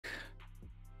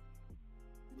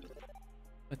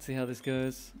Let's see how this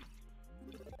goes.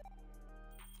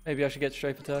 Maybe I should get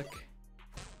Strafe Attack.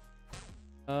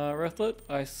 Rethlet,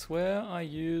 I swear I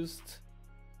used...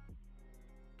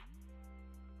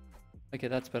 Okay,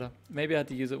 that's better. Maybe I had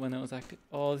to use it when it was active.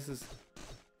 Oh, this is...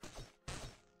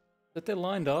 That they're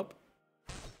lined up.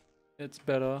 It's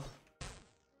better.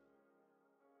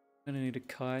 I'm gonna need a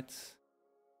kite.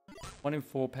 1 in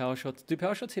 4 power shots. Do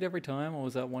power shots hit every time, or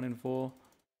was that 1 in 4?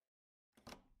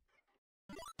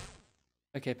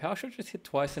 Okay, power shots just hit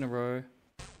twice in a row.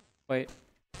 Wait,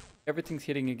 everything's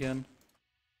hitting again.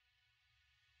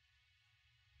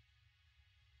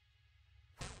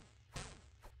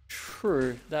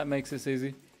 True, that makes this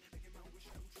easy.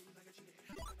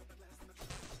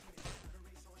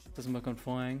 Doesn't work on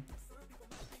flying.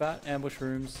 Bat, ambush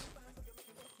rooms.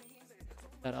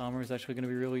 That armor is actually going to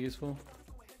be really useful.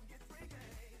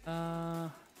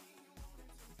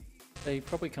 They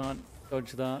probably can't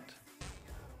dodge that.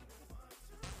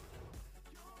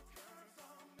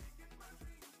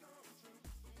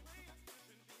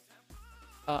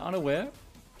 Unaware,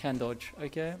 can dodge.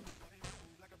 Okay.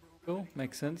 Cool,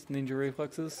 makes sense. Ninja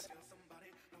reflexes.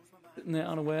 Sitting there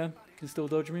unaware, can still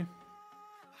dodge me.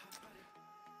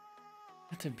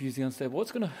 That's abuse the unstable.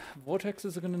 What's gonna...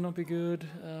 Vortexes are gonna not be good.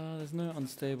 There's no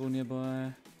unstable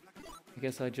nearby. I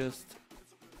guess I just...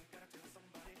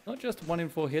 Not just 1 in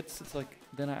 4 hits, it's like...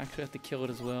 Then I actually have to kill it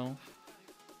as well.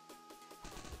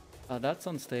 That's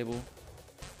unstable.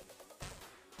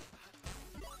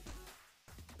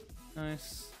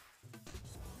 Nice.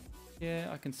 Yeah,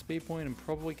 I can speed point and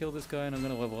probably kill this guy, and I'm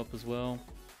gonna level up as well.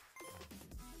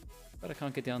 But I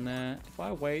can't get down there. If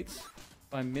I wait,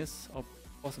 if I miss, I'll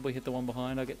possibly hit the one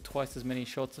behind. I'll get twice as many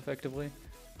shots effectively.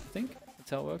 I think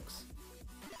that's how it works.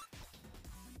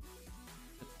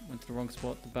 Went to the wrong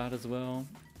spot. The bat as well.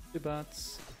 2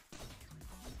 bats.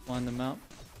 Line them up.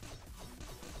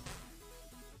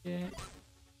 Yeah.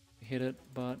 Hit it,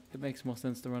 but it makes more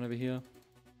sense to run over here.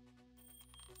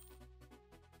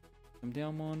 I'm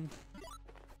down one.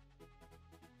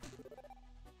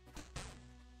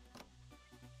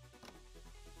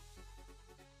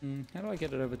 How do I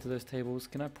get it over to those tables?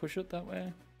 Can I push it that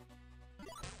way?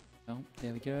 Oh,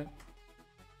 there we go.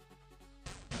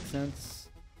 Makes sense.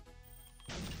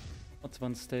 Lots of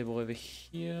unstable over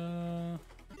here.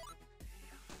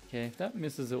 Okay, if that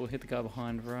misses, it will hit the guy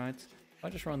behind, right? If I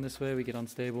just run this way, we get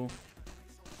unstable.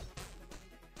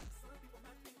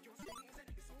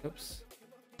 Oops.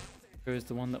 Goes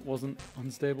the one that wasn't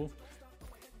unstable.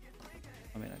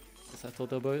 I mean, I guess I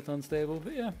thought they were both unstable,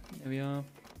 but yeah, there we are.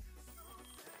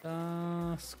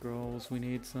 Scrolls, we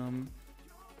need some.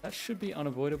 That should be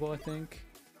unavoidable, I think.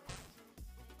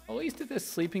 At least if they're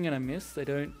sleeping and I miss, they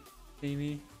don't see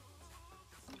me.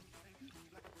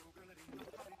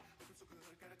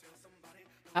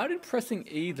 How did pressing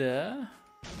E there?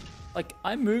 Like,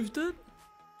 I moved it?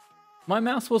 My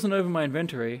mouse wasn't over my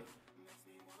inventory.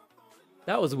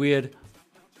 That was weird.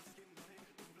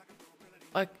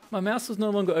 Like, my mouse was no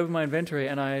longer over my inventory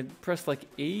and I pressed like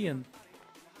E and...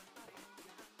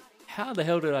 How the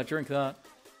hell did I drink that?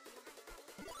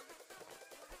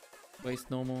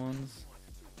 Waste normal ones.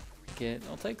 Okay,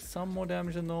 I'll take some more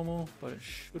damage than normal, but it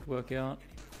should work out.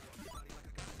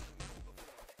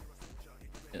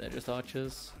 Yeah, they're just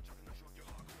archers.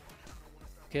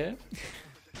 Okay.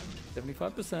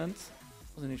 75%.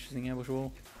 Was an interesting ambush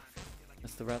wall.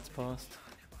 That's the rats passed.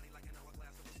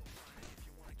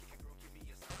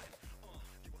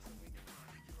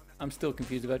 I'm still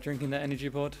confused about drinking that energy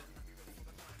pod.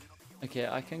 Okay,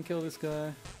 I can kill this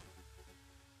guy.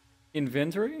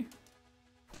 Inventory?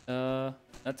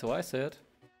 That's how I said.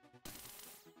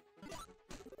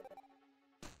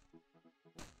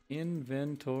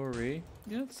 Inventory.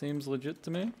 Yeah, it seems legit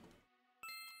to me.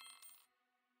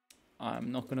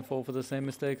 I'm not gonna fall for the same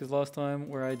mistake as last time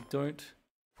where I don't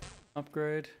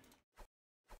upgrade.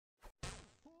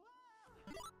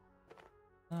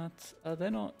 That's, they're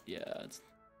not, yeah, it's,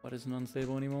 what isn't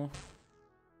unstable anymore?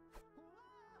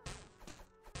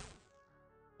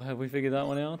 Have we figured that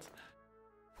one out?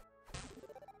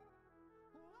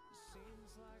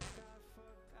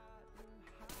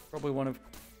 Probably one of,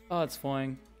 oh, it's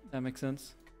flying. That makes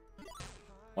sense.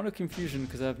 One of confusion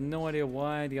because I have no idea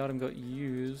why the item got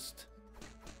used.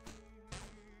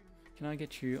 Can I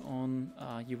get you on?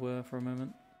 You were for a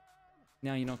moment.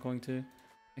 Now you're not going to.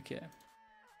 Okay.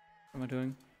 What am I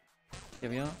doing? There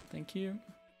we are. Thank you.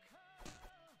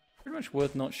 Pretty much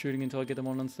worth not shooting until I get them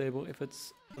on unstable if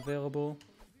it's available.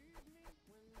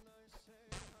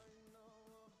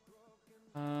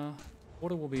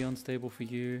 Water will be unstable for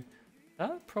you.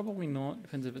 Probably not.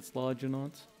 Depends if it's large or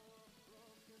not.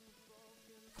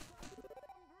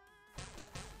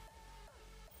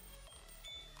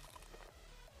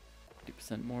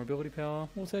 30% more ability power.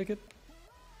 We'll take it.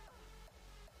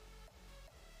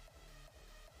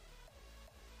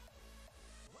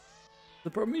 The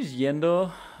problem is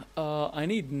Yenda. I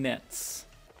need nets.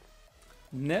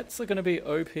 Nets are going to be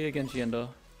OP against Yenda.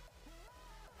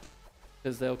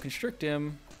 Because they'll constrict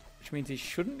him, which means he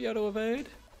shouldn't be able to evade.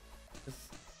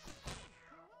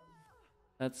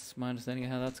 That's my understanding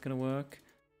of how that's going to work.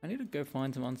 I need to go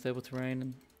find some unstable terrain,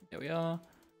 and there we are.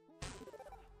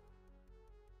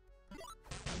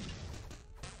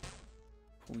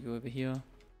 Pull you over here.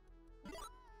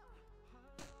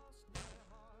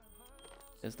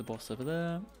 There's the boss over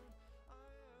there.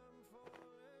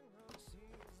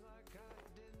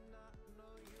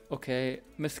 Okay,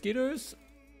 mosquitoes.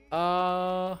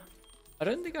 I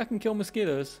don't think I can kill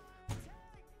mosquitoes.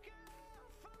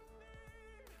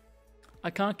 I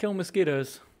can't kill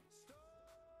mosquitoes.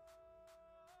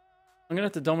 I'm gonna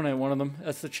have to dominate one of them.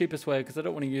 That's the cheapest way because I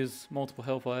don't want to use multiple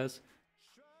hellfires.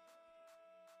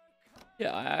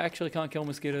 Yeah, I actually can't kill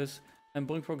mosquitoes. And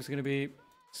Blink Frog is gonna be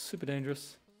super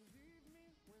dangerous.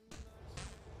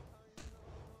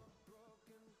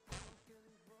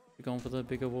 We're going for the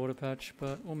bigger water patch,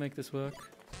 but we'll make this work.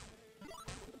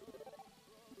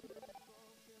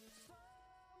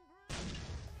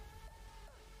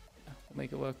 We'll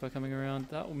make it work by coming around.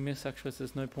 That will miss actually, so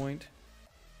there's no point.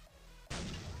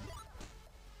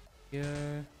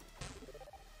 Yeah.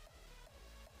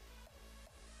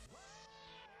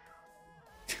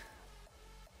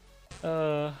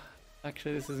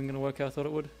 Actually this isn't gonna work how I thought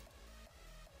it would.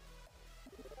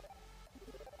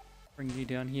 Bring you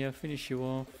down here, finish you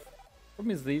off.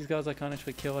 Problem is these guys I can't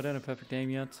actually kill, I don't have perfect aim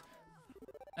yet.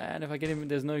 And if I get him,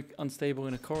 there's no unstable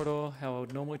in a corridor, how I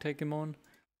would normally take him on.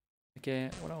 Okay,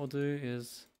 what I'll do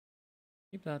is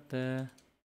keep that there.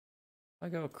 If I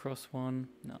go across one,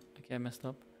 no, okay, I messed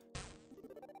up.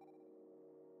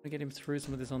 I'm gonna get him through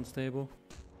some of this unstable.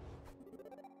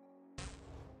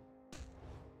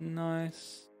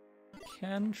 Nice.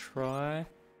 Can try.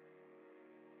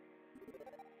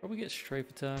 Probably get strafe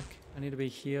attack. I need to be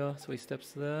here, so he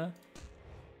steps there.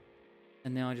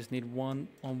 And now I just need one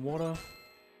on water.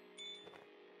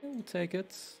 We'll take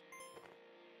it.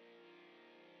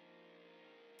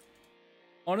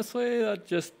 Honestly, that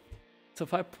just... So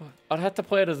if I'd have to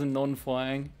play it as a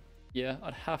non-flying. Yeah,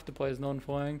 I'd have to play as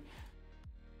non-flying.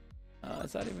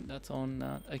 Is that even... That's on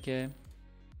that. Okay.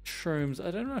 Shrooms.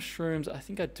 I don't know shrooms. I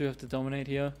think I do have to dominate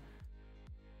here.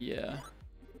 Yeah.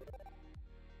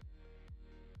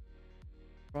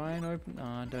 Try and open...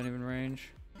 Ah, don't even range.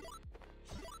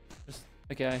 Just...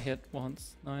 Okay, I hit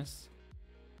once. Nice.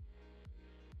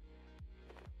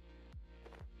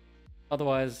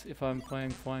 Otherwise, if I'm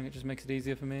playing flying, it just makes it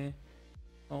easier for me.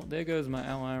 Oh, there goes my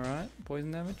ally, right?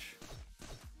 Poison damage.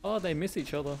 Oh, they miss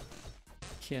each other.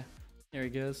 Yeah, there he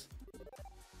goes.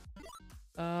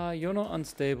 You're not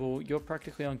unstable. You're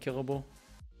practically unkillable.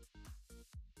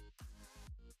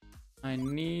 I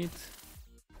need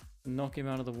to knock him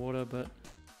out of the water, but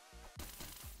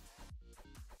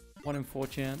 1 in 4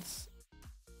 chance.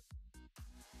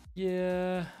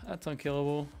 Yeah, that's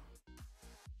unkillable.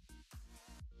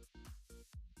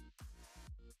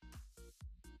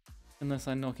 Unless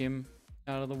I knock him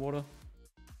out of the water.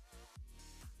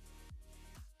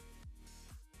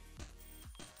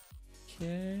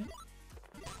 Okay.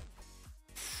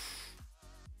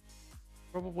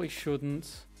 Probably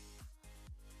shouldn't.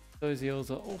 Those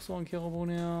eels are also unkillable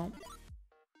now.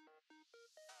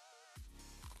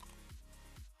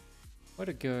 Where'd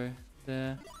it go?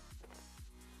 There.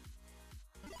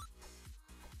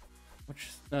 Which,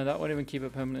 no, that won't even keep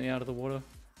it permanently out of the water.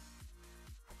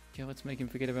 Okay, let's make him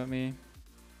forget about me.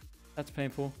 That's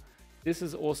painful. This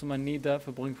is awesome. I need that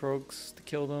for Blink Frogs to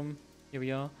kill them. Here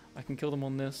we are. I can kill them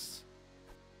on this.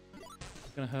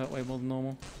 It's gonna hurt way more than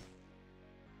normal.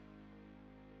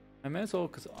 I may as well,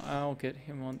 because I'll get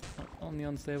him on the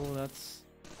unstable. That's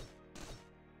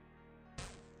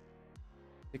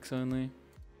 6 only.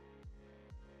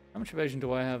 How much evasion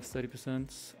do I have?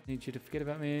 30%. I need you to forget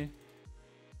about me.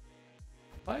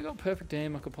 If I got perfect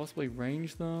aim, I could possibly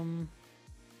range them.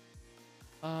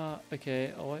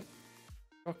 Okay,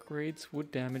 rock reeds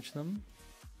would damage them.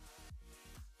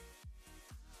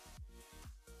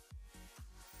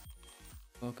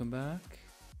 Welcome back.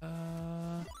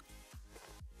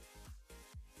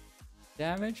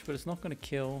 Damage, but it's not going to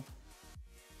kill.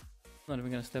 I'm not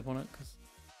even going to step on it because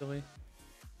it's silly.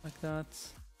 Like that.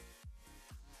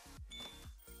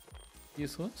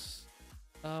 Useless.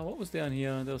 What was down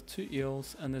here? There was 2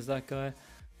 eels and there's that guy.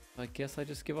 I guess I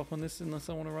just give up on this unless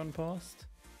I want to run past.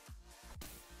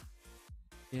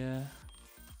 Yeah.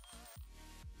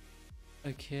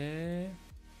 Okay.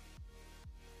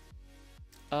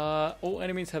 All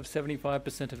enemies have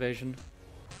 75% evasion.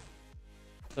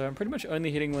 So I'm pretty much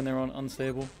only hitting when they're on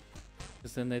unstable,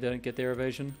 because then they don't get their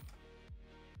evasion.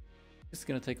 This is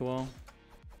gonna take a while.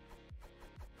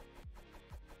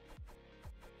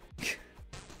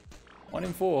 1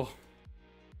 in 4.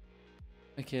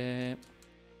 Okay.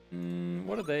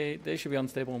 What are they? They should be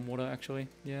unstable in water, actually.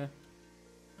 Yeah.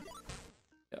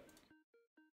 Yep.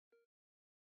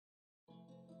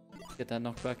 Get that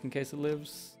knockback in case it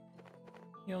lives.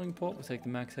 Healing pot, we'll take the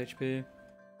max HP.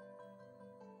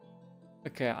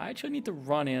 Okay, I actually need to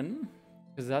run in,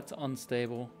 because that's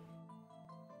unstable.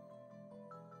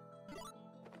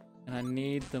 And I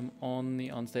need them on the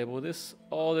unstable.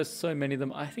 Oh, there's so many of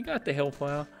them. I think I have the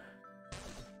Hellfire.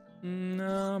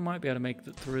 No, I might be able to make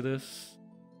it through this.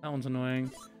 That one's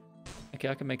annoying. Okay,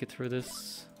 I can make it through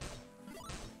this,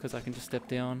 because I can just step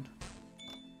down.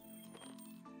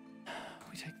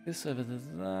 We take this over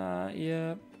that,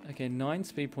 yeah. Okay, 9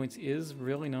 speed points is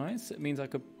really nice. It means I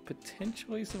could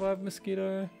potentially survive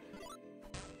Mosquito.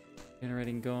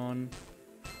 Generating gone.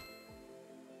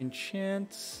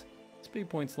 Enchant. Speed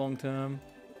points long term.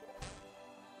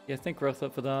 Yeah, thank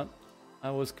Reathlet for that.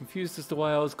 I was confused as to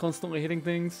why I was constantly hitting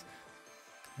things.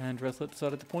 And Reathlet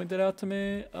decided to point that out to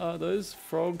me. Those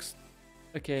frogs.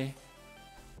 Okay.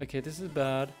 Okay, this is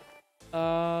bad.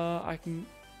 I can...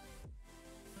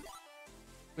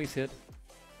 Please hit.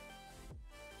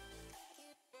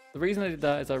 The reason I did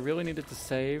that is I really needed to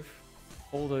save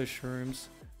all those shrooms.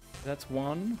 That's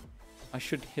one. I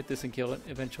should hit this and kill it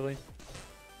eventually.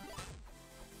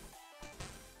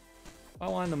 If I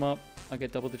line them up, I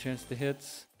get double the chance to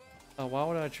hits. Why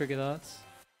would I trigger that?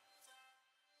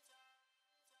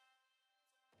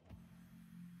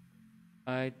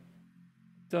 I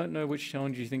don't know which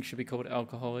challenge you think should be called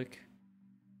Alcoholic.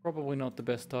 Probably not the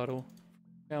best title.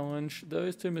 Challenge.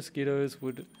 Those 2 mosquitoes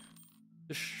would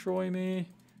destroy me.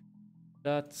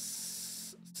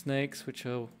 That's snakes, which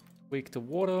are weak to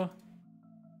water.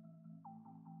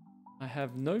 I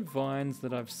have no vines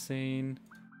that I've seen.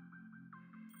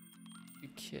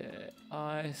 Okay,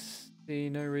 I see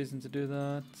no reason to do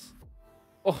that.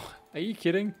 Oh, are you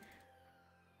kidding?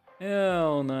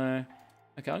 Hell no.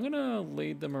 Okay, I'm gonna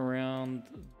lead them around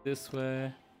this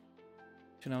way.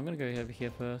 Actually, no, I'm gonna go over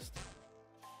here first.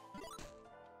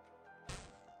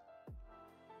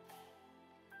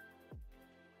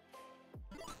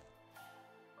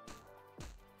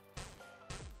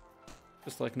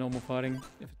 Just like normal fighting,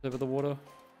 if it's over the water.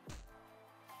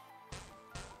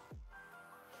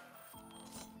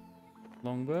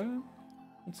 Longbow,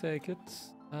 I'll take it.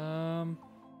 I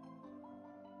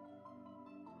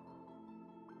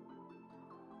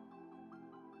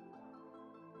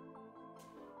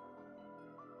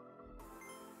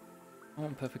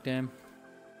want perfect aim.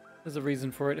 There's a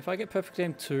reason for it. If I get perfect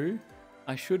aim 2,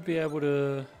 I should be able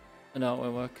to... No, it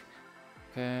won't work.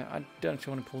 Okay, I don't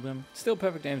actually want to pull them. Still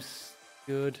perfect aim's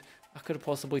good. I could have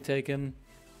possibly taken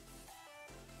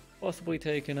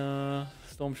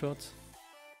storm shots.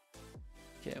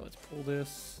 Okay, let's pull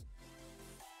this.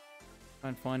 Try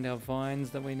and find our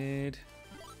vines that we need.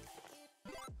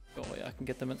 Oh yeah, I can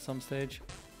get them at some stage.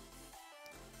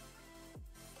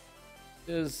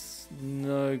 There's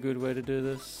no good way to do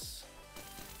this.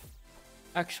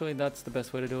 Actually, that's the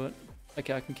best way to do it.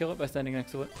 Okay, I can kill it by standing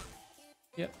next to it.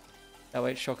 Yep. That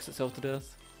way it shocks itself to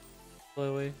death.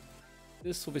 Slowly.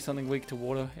 This will be something weak to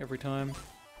water every time.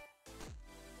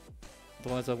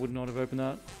 Otherwise I would not have opened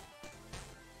that.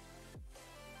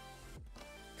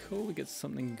 Cool, we get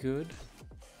something good.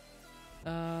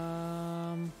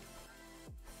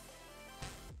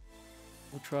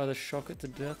 We'll try the shock it to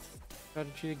death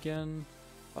strategy again.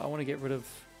 But I want to get rid of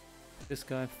this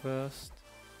guy first.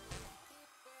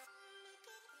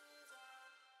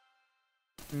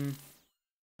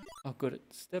 Oh good, it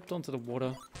stepped onto the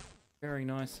water. Very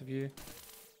nice of you.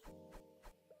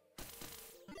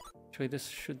 Actually, this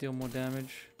should deal more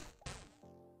damage.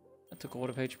 That took a lot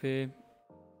of HP.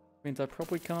 Means I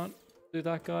probably can't do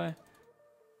that guy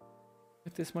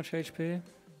with this much HP.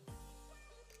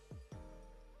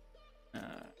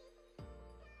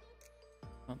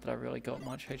 Not that I really got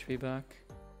much HP back.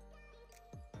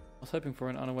 I was hoping for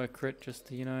an unaware crit just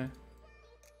to, you know,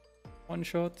 one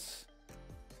shots.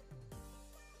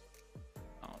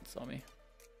 Oh, it saw me.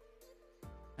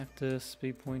 I have to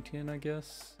speed point in, I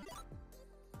guess.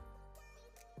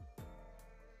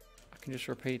 I can just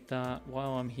repeat that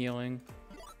while I'm healing.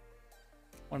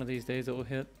 One of these days it will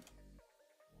hit.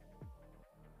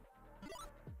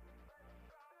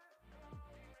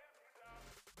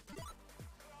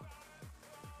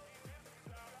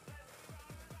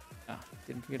 Ah,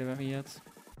 didn't forget about me yet.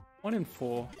 1 in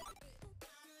 4.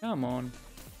 Come on.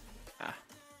 Ah,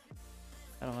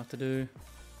 That'll have to do.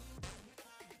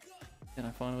 And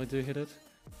I finally do hit it.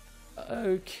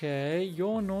 Okay,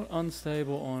 you're not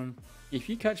unstable on... If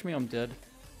you catch me, I'm dead.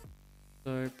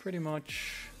 So pretty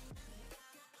much...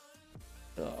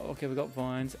 okay, we got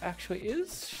vines. Actually,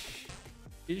 is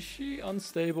she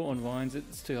unstable on vines?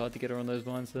 It's too hard to get her on those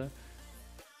vines there.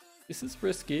 This is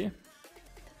risky.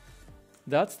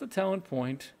 That's the talent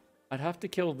point. I'd have to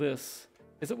kill this.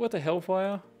 Is it worth a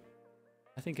Hellfire?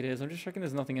 I think it is. I'm just checking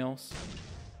there's nothing else.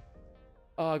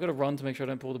 Oh, I gotta run to make sure I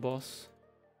don't pull the boss.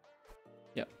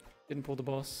 Yep, didn't pull the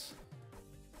boss.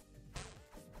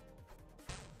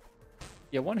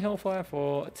 Yeah, one Hellfire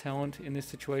for a talent in this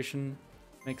situation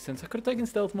makes sense. I could have taken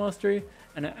Stealth Mastery,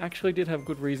 and I actually did have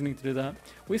good reasoning to do that.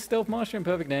 With Stealth Mastery and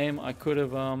Perfect Aim, I could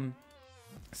have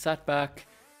sat back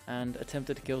and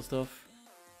attempted to kill stuff.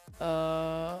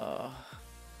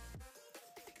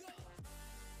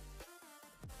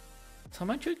 So I'm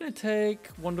actually going to take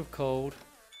Wand of Cold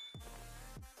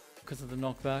because of the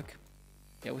knockback.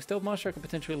 Yeah, with Stealth Mastery I could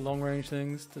potentially long range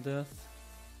things to death.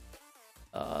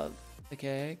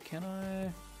 Okay, can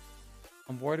I...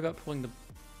 I'm worried about pulling the...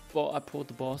 Well, I pulled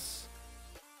the boss.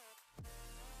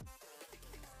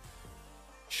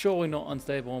 Surely not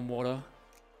unstable on water.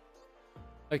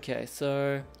 Okay,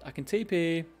 so I can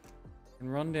TP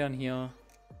and run down here.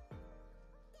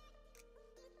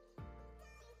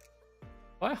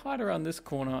 If I hide around this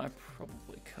corner, I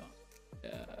probably can't.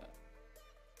 Yeah.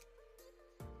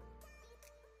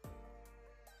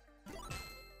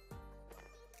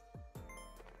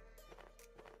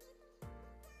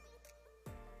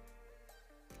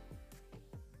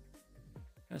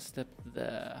 Gonna step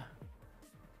there.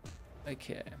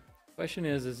 Okay. Question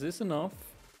is this enough?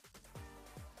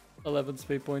 11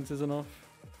 speed points is enough.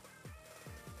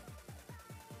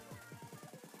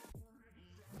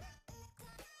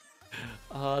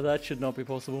 That should not be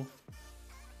possible.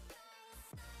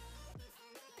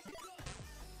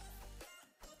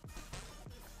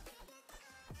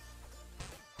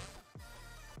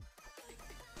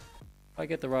 If I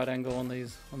get the right angle on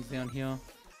these ones down here,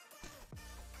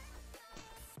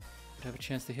 I'd have a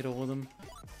chance to hit all of them.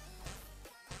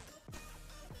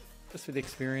 Just for the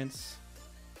experience.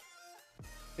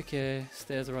 Okay,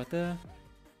 stairs are right there.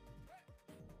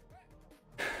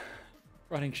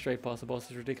 Running straight past the boss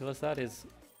is ridiculous. That is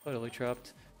totally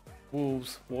trapped.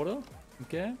 Wolves, water.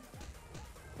 Okay.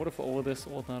 Water for all of this,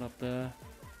 all that up there.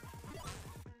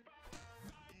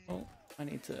 Oh, I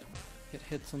need to get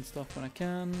hits on stuff when I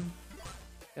can.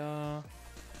 Yeah.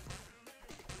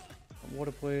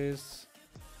 Water, please.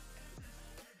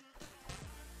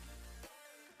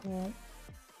 Oh.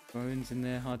 Bones in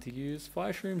there, hard to use.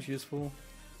 Fire Shroom's useful.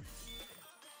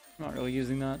 Not really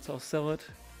using that, so I'll sell it.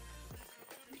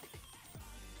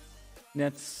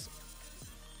 Nets,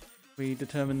 we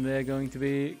determined they're going to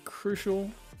be crucial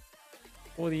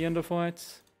for the Ender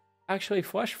fights. Actually,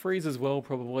 Flash Freeze as well,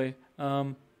 probably.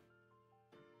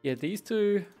 Yeah, these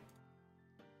two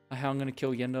are how I'm going to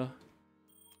kill Yender.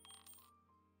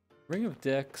 Ring of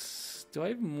Dex. Do I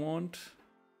even want...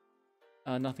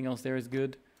 nothing else there is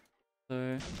good.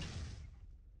 So,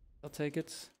 I'll take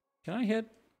it. Can I hit?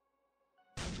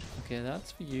 Okay,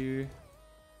 that's for you.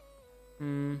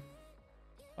 If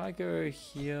I go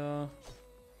here...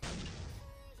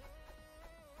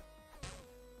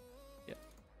 Yeah,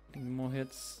 getting more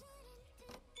hits.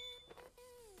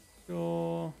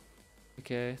 Sure.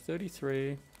 Okay,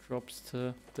 33 drops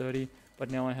to 30, but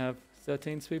now I have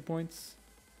 13 speed points.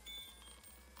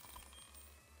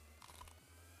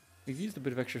 We've used a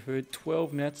bit of extra food.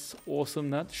 12 nets, awesome.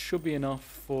 That should be enough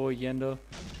for Yender.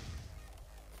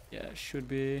 Yeah, it should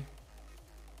be.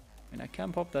 I mean, I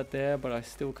can pop that there, but I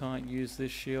still can't use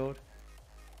this shield.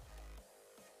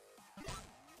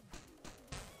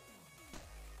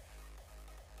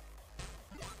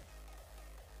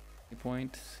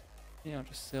 Point. Yeah, I'll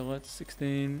just sell it.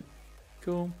 16.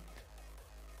 Cool.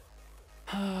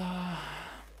 I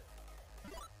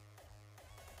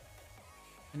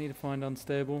need to find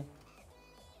unstable.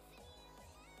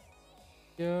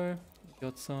 Go.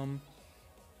 Got some.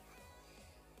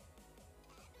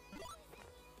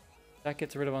 That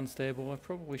gets rid of unstable. I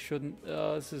probably shouldn't.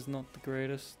 This is not the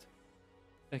greatest.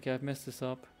 Okay, I've messed this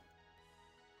up.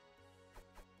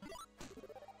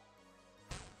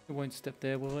 It won't step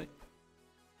there, will it?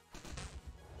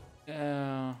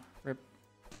 Rip.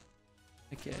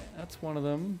 Okay, that's one of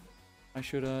them. I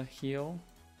should heal.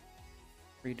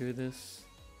 Redo this.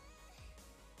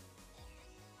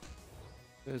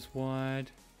 Goes wide.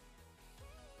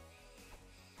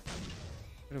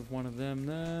 Rid of one of them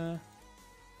there.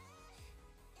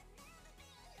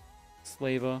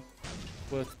 Slaver.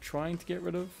 Worth trying to get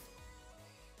rid of.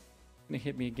 gonna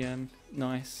hit me again.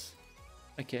 Nice.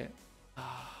 Okay.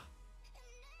 Ah.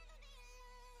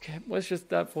 Okay, let's just,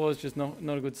 that floor is just not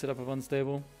a good setup of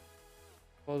unstable.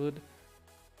 Bothered.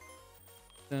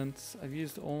 Since I've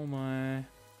used all my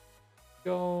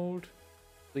gold,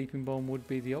 sleeping bomb would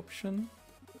be the option.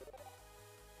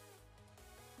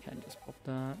 Can just pop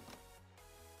that.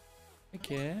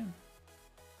 Okay.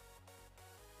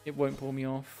 It won't pull me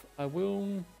off. I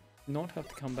will not have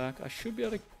to come back. I should be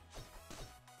able to...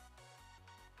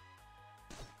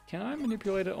 Can I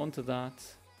manipulate it onto that?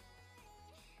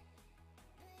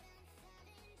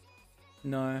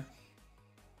 No.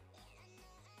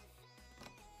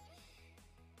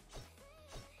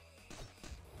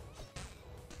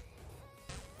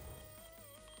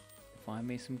 Find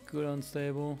me some good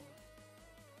unstable.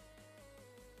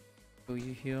 Kill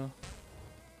you here.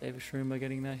 Save a shroom by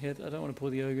getting that hit. I don't want to pull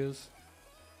the ogres.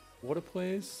 Water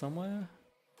plays somewhere?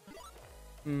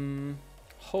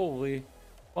 Holy.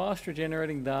 Fast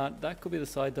regenerating that. That could be the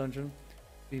side dungeon.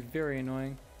 Be very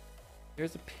annoying.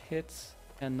 Here's a pit.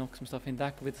 And knock some stuff in.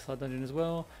 That could be the side dungeon as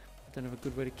well. I don't have a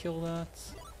good way to kill that.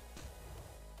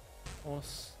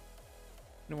 Horse.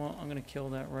 You know what? I'm going to kill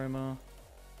that Roma.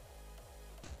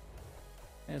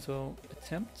 May as well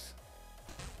attempt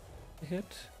to hit.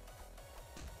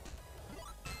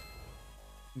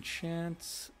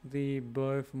 Enchant the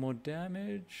bow for more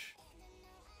damage.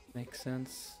 Makes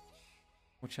sense.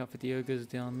 Watch out for the ogres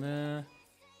down there.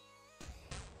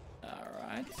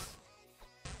 Alright.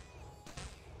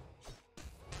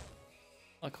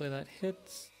 Luckily that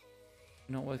hits.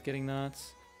 Not worth getting that.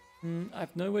 I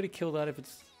have no way to kill that if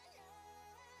it's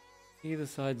either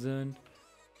side zone.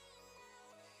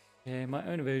 Okay, my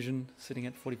own evasion sitting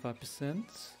at 45%.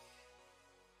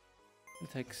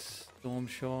 It takes storm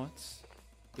shots.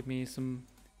 Give me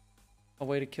a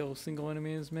way to kill single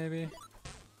enemies maybe.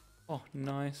 Oh,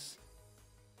 nice.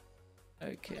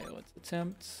 Okay, let's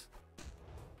attempt.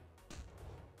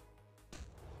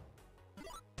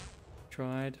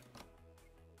 Tried.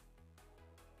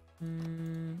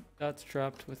 That's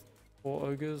trapped with 4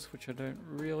 ogres, which I don't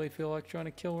really feel like trying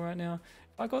to kill right now.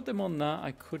 If I got them on that,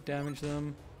 I could damage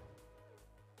them.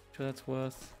 Sure, that's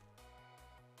worth.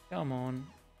 Come on.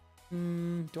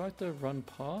 Do I have to run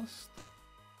past?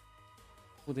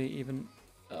 Will they even...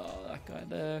 Oh, that guy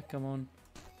there. Come on.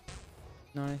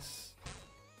 Nice.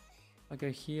 I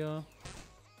go here.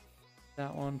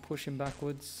 That one. Push him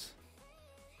backwards.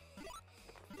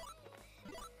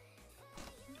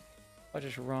 I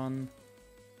just run.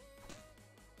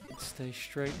 Stay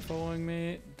straight following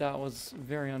me. That was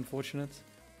very unfortunate.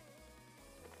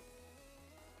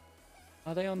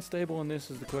 Are they unstable in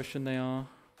this is the question. They are.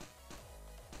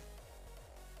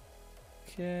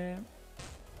 Okay.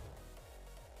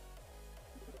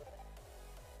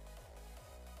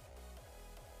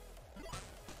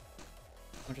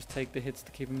 I'll just take the hits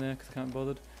to keep him there because I can't be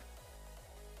bothered.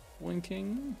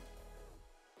 Winking.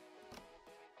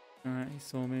 Alright, he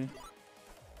saw me.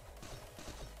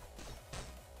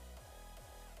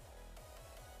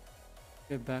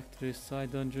 Go back to do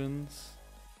side dungeons.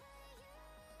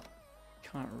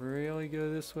 Can't really go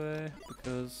this way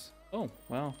because... Oh,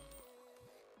 wow.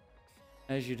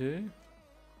 As you do.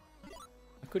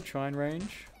 I could try and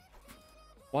range.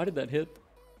 Why did that hit?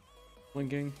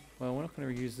 Blinking. Well, we're not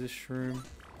going to use this shroom.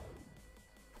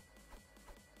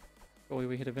 Probably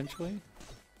we hit eventually.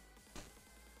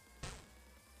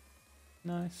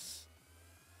 Nice.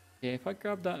 Yeah, if I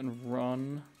grab that and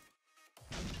run...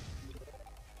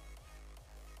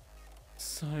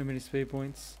 So many speed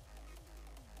points.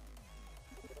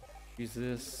 Use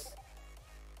this.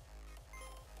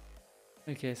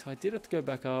 Okay, so I did have to go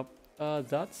back up.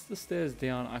 That's the stairs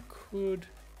down. I could...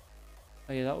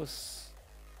 Oh yeah, that was...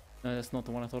 No, that's not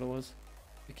the one I thought it was.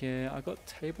 Okay, I got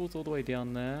tables all the way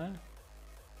down there.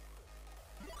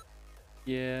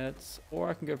 Yeah, it's... Or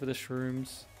I can go for the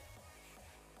shrooms.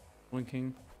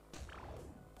 Blinking.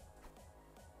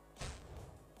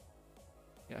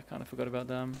 Yeah, I kind of forgot about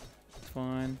them. It's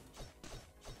fine.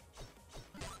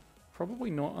 Probably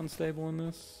not unstable in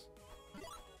this.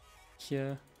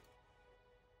 Yeah.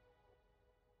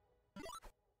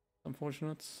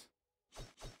 Unfortunate.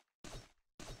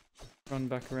 Run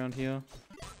back around here.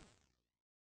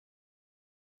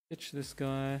 Ditch this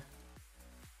guy.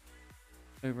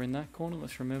 Over in that corner,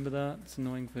 let's remember that. It's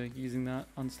annoying for using that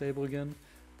unstable again.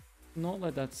 Not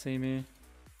let that see me.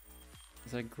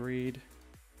 As I greed.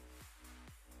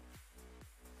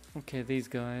 Okay, these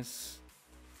guys.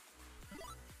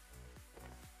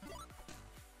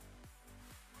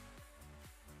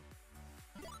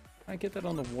 I get that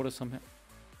on the water somehow.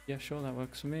 Yeah, sure, that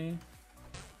works for me.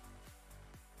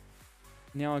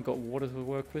 Now I got water to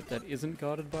work with that isn't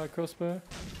guarded by a crossbow.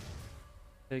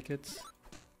 Take it.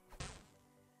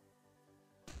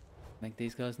 Make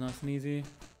these guys nice and easy.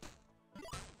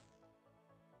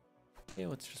 Yeah,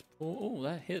 let's just pull. Oh,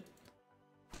 that hit.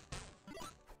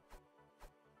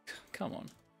 Come on.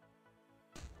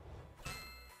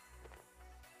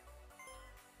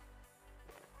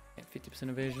 Yeah, 50%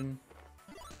 evasion.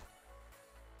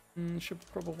 Should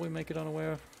probably make it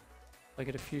unaware. I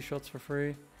get a few shots for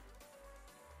free.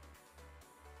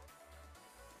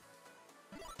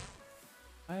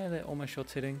 Why are there all my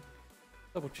shots hitting?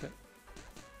 Double check.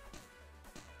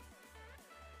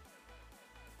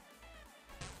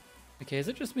 Okay, is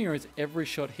it just me or is every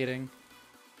shot hitting?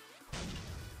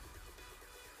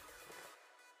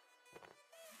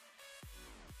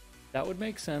 That would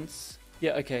make sense.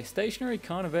 Yeah, okay, stationary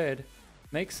can't evade.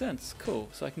 Makes sense, cool.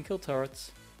 So I can kill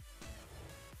turrets.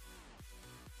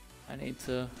 I need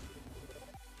to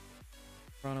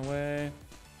run away.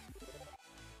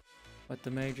 Let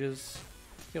the mages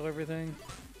kill everything.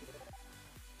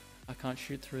 I can't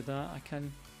shoot through that. I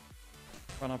can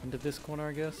run up into this corner,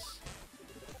 I guess.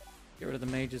 Get rid of the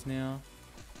mages now.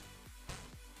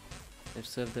 They've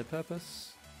served their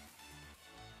purpose.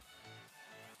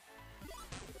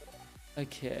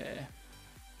 Okay.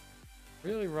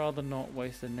 Really rather not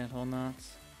waste a net on that.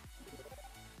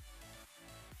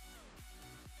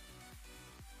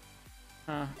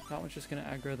 That one's just gonna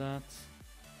aggro that.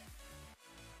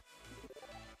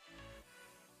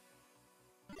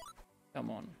 Come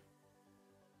on.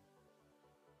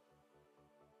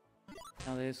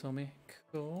 Now they saw me.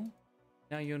 Cool.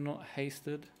 Now you're not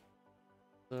hasted.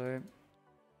 So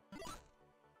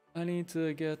I need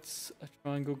to get a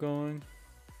triangle going.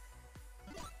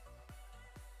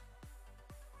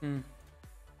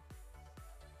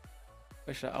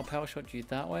 Actually, I'll power shot you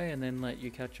that way and then let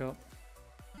you catch up.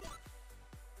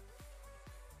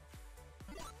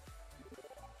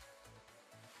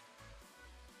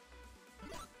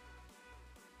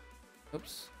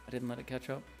 Oops, I didn't let it catch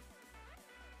up.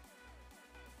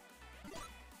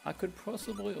 I could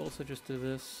possibly also just do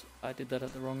this. I did that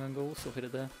at the wrong angle, so hit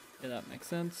it there. Yeah, that makes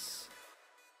sense.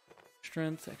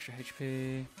 Strength, extra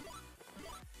HP.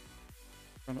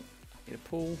 Run up, I need a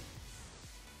pull.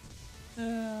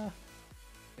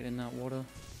 Get in that water.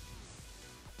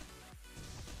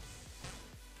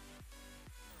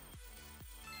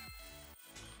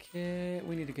 Okay,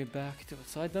 we need to go back to a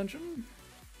side dungeon.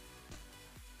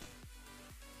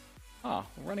 Ah,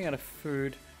 we're running out of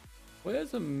food.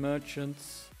 Where's the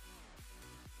merchants?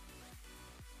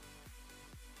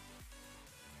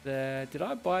 There. Did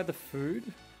I buy the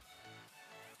food?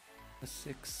 The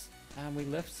 6. And we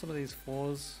left some of these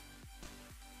 4s.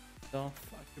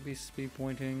 Stuff. I could be speed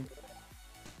pointing.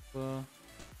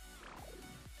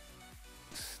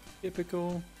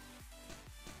 Typical.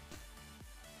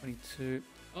 22.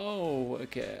 Oh,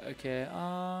 okay.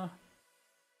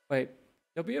 Wait.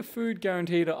 There'll be a food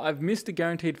guaranteed. I've missed a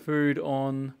guaranteed food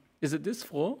on... Is it this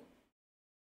floor?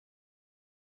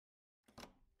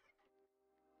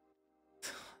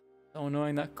 So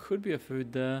annoying. That could be a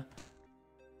food there.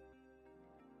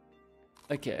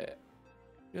 Okay.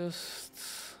 Just...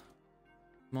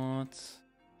 Smart.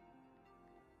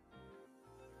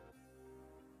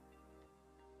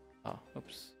 Oh,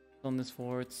 oops. On this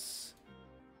floor, it's...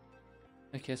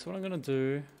 Okay, so what I'm gonna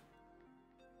do...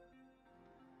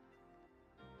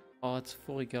 Oh, it's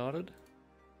fully guarded.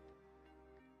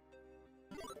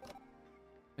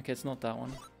 Okay, it's not that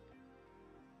one.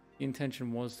 The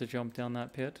intention was to jump down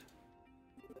that pit.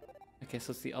 Okay, so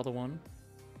it's the other one.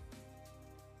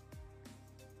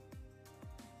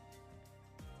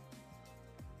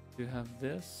 Do have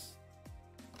this.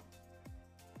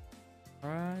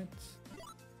 Alright.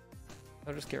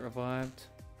 I'll just get revived.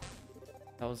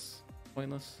 That was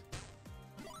pointless.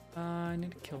 I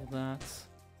need to kill that.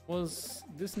 Was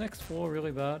this next floor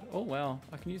really bad? Oh wow,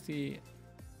 I can use the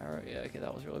arrow. Yeah, okay,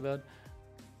 that was really bad.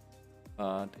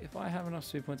 But if I have enough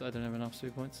speed points, I don't have enough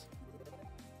speed points.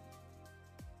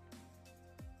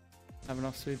 Have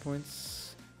enough speed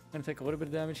points. I'm gonna take a little bit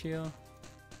of damage here.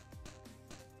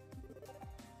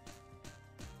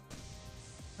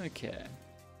 Okay.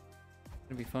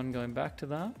 Gonna be fun going back to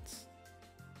that.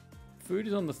 Food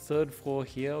is on the 3rd floor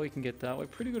here. We can get that. We're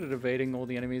pretty good at evading all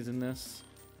the enemies in this.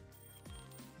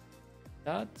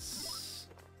 That's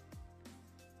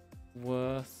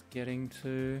worth getting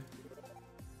to.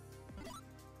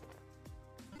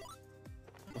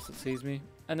 Once it sees me.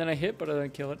 And then I hit, but I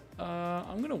don't kill it.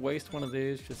 I'm gonna waste one of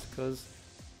these just because.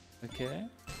 Okay.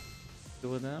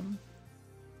 2 of them.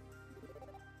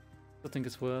 I think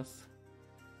it's worth.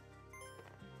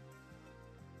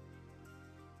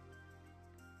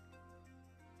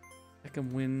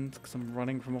 can win because I'm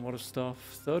running from a lot of stuff.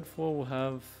 Third floor will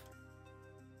have...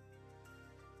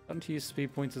 I'm going to use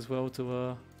speed points as well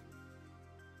to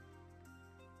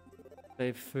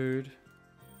save food.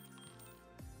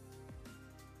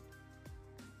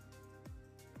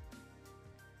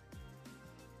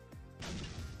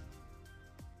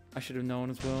 I should have known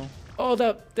as well. Oh,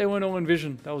 they weren't all in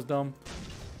vision. That was dumb.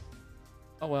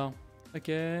 Oh well.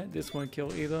 Okay, this won't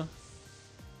kill either.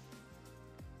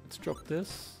 Let's drop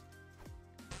this.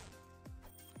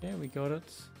 Yeah, we got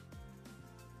it.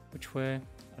 Which way?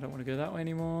 I don't want to go that way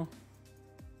anymore.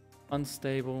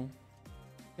 Unstable.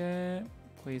 Yeah,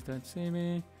 please don't see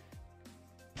me.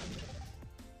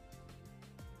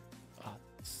 Oh,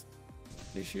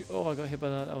 issue. Oh, I got hit by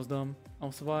that. That was dumb.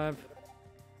 I'll survive.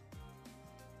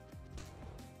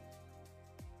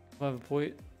 Survive a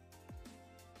point.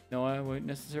 No, I won't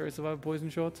necessarily survive poison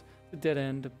shots. The dead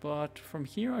end, but from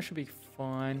here I should be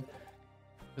fine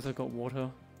because I've got water.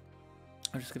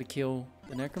 I'm just gonna kill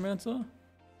the necromancer.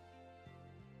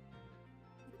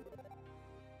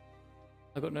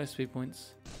 I got no speed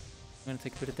points. I'm gonna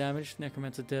take a bit of damage.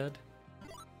 Necromancer dead.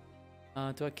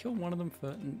 Do I kill one of them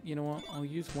first? You know what? I'll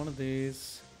use one of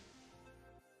these.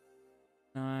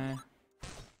 No.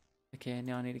 Okay,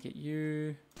 now I need to get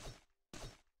you.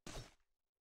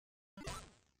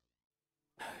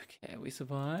 Okay, we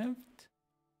survived.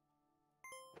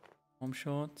 Bomb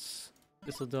shots.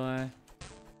 This will die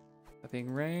by being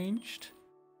ranged.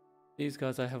 These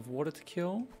guys I have water to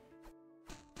kill.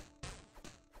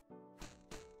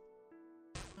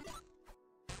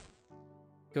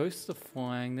 Ghosts are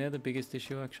flying. They're the biggest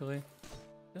issue actually.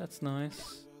 That's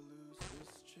nice.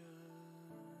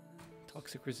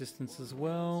 Toxic resistance as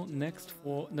well. Next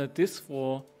floor. No, this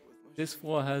floor. This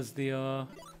floor has the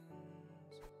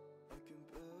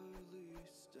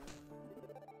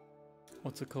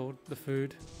what's it called? The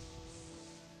food.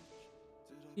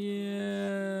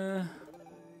 Yeah.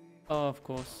 Oh, of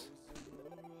course.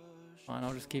 Fine,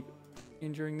 I'll just keep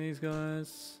injuring these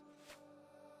guys.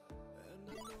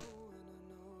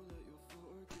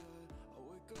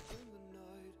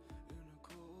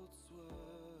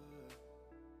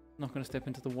 Not going to step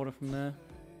into the water from there.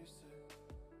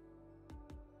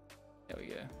 There we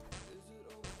go.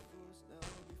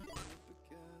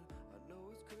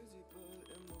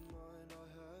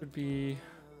 Should be...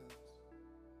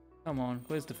 Come on,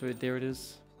 where's the food? There it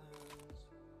is.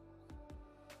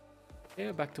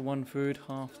 Yeah, back to one food,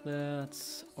 half there.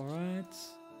 That's alright.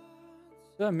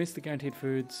 Did I miss the guaranteed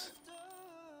foods?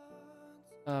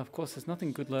 Of course, there's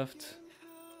nothing good left.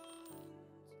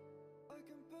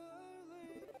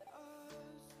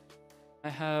 I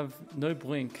have no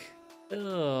blink. Ugh,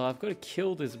 I've got to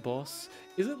kill this boss.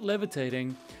 Is it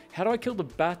levitating? How do I kill the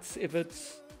bats if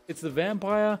it's the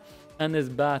vampire and there's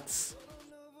bats?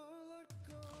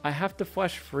 I have to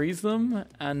flash freeze them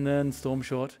and then storm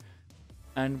shot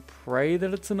and pray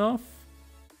that it's enough.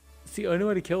 It's the only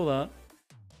way to kill that.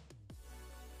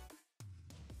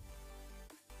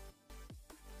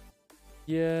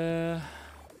 Yeah.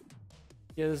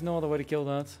 Yeah, there's no other way to kill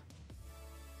that.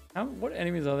 What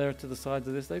enemies are there to the sides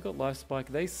of this? They've got life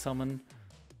spike. They summon.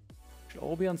 Should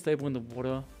all be unstable in the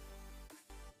water.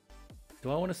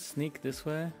 Do I want to sneak this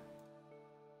way?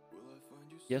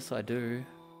 Yes, I do.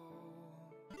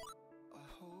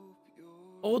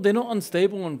 Oh, they're not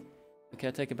unstable on... Okay,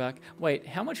 I take it back. Wait,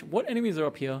 how much... What enemies are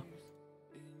up here?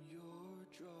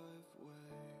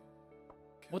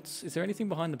 Is there anything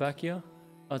behind the back here?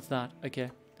 Oh, it's that. Okay.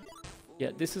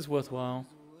 Yeah, this is worthwhile.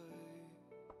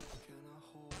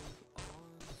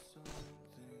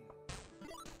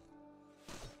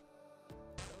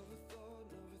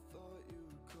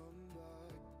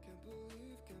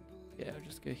 Yeah, I'll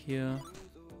just go here.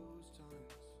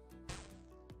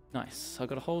 Nice. I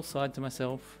got a whole side to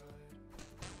myself.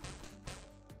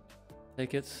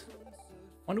 Take it.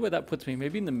 Wonder where that puts me.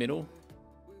 Maybe in the middle.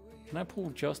 Can I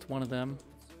pull just one of them?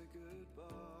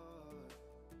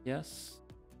 Yes.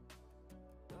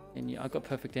 And yeah, I got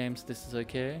perfect aim, so this is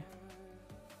okay.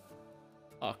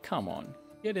 Oh, come on.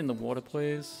 Get in the water,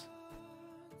 please.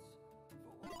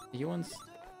 Are you on...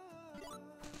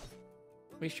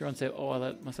 At least you're on safe. Oh, I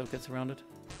let myself get surrounded.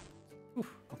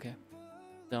 Oof, okay.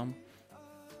 Dumb.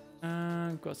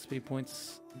 Got speed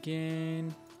points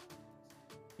again.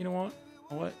 You know what?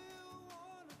 What?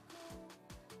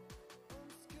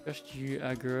 Just you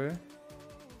aggro.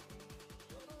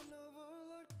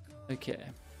 Okay.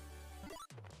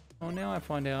 Oh, now I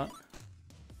find out.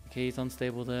 Okay, he's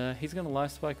unstable there. He's gonna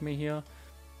life spike me here.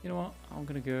 You know what? I'm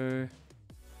gonna go...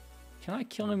 Can I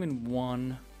kill him in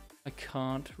one? I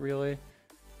can't, really.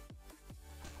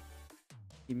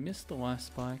 He missed the life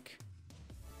spike.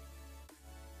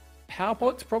 Power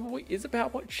Pot's probably... Is a Power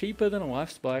Pot cheaper than a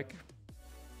Life Spike?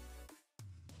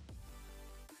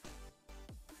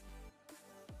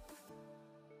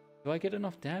 Do I get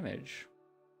enough damage?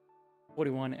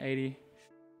 41, 80.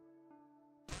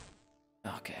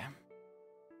 Okay.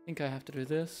 I think I have to do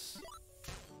this.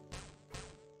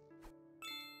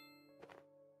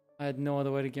 I had no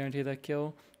other way to guarantee that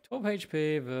kill. 12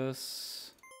 HP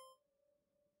versus...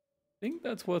 I think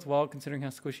that's worthwhile considering how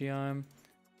squishy I am.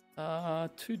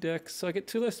 2 decks, so I get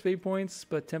 2 less speed points,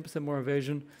 but 10% more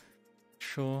evasion.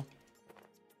 Sure.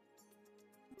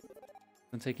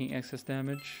 I'm taking excess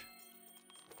damage.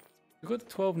 We got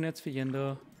 12 nets for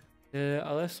Yenda. Yeah,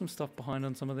 I left some stuff behind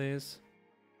on some of these.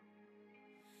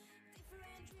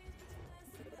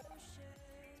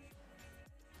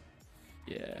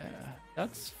 Yeah,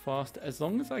 that's fast. As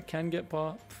long as I can get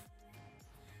past.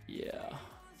 Yeah.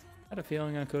 I had a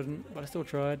feeling I couldn't, but I still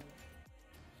tried.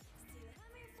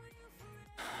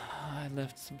 I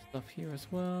left some stuff here as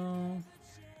well.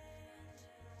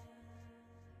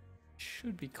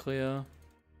 Should be clear.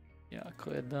 Yeah, I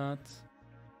cleared that.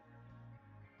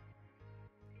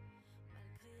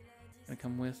 Gonna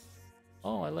come with...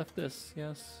 Oh, I left this,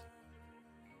 yes.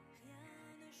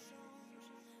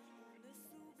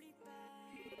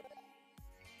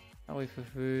 I'll wait for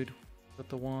food. Got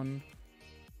the one.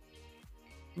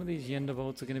 Some of these Yenda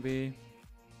Volts are gonna be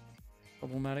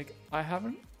problematic. I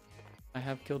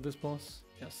have killed this boss.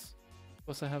 Yes. Of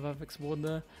course I have Avex Ward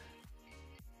there.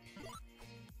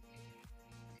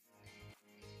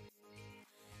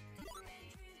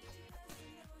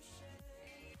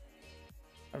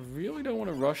 I really don't want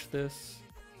to rush this.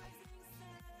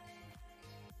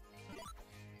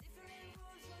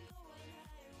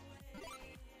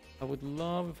 I would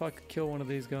love if I could kill one of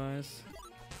these guys.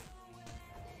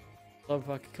 Love if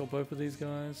I could kill both of these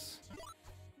guys.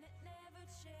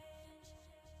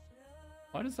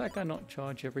 Why does that guy not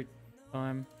charge every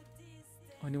time?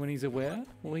 Only when he's aware?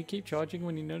 Will he keep charging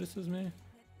when he notices me?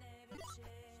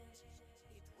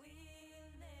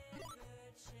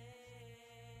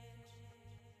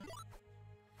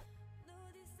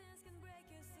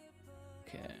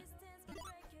 Okay.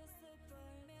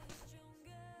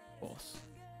 Of course.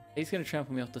 He's gonna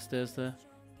trample me off the stairs there.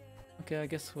 Okay, I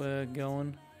guess we're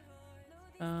going.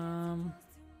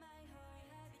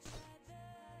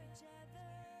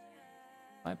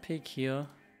 I peek here.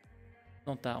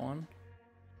 Not that one.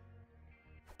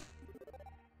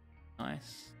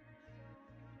 Nice.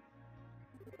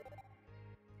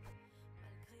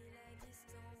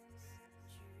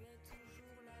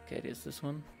 Okay, it is this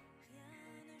one.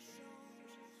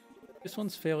 This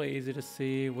one's fairly easy to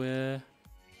see where...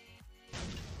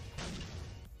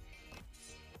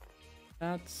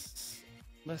 That's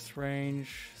less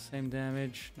range, same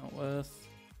damage, not worth.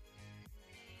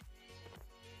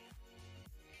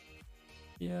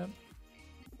 Yep.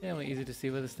 Fairly easy to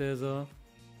see where the stairs are.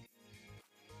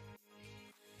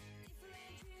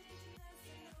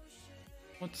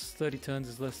 What's 30 turns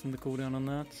is less than the cooldown on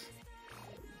that?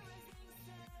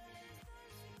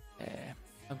 Yeah,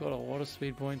 I've got a lot of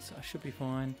speed points, I should be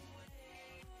fine.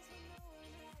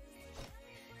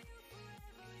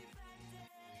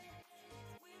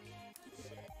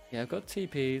 Yeah, I've got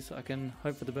TPs, I can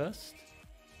hope for the best.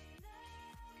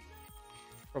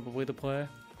 Probably the play.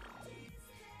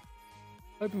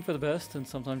 Hoping for the best, and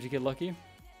sometimes you get lucky.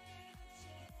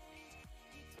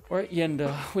 Alright,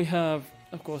 Yenda, we have,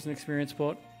 of course, an experience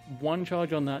pot. 1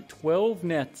 charge on that, 12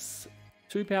 nets.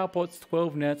 2 power pots,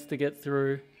 12 nets to get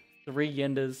through 3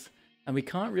 Yendas. And we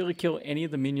can't really kill any of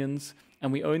the minions.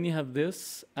 And we only have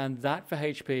this and that for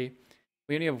HP.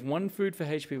 We only have 1 food for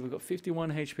HP. We've got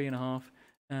 51 HP and a half.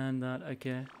 And that,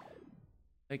 okay.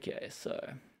 Okay,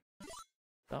 so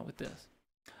start with this.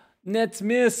 Nets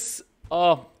miss!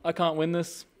 Oh, I can't win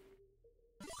this.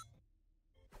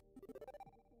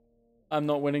 I'm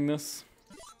not winning this.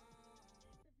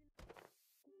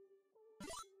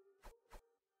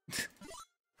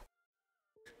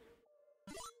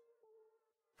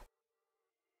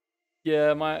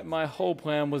 Yeah, my whole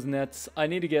plan was nets. I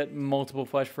need to get multiple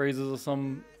flash freezes or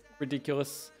some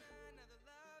ridiculous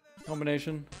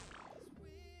combination.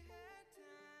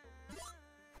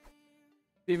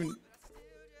 Even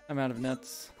I'm out of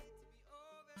nets.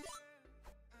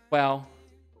 Wow,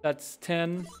 that's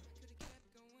 10,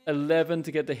 11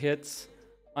 to get the hits.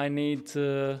 I need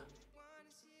to...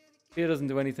 He doesn't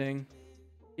do anything.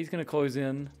 He's gonna close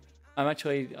in. I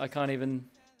can't even...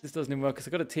 This doesn't even work because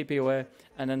I got to TP away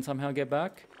and then somehow get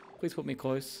back. Please put me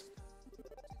close.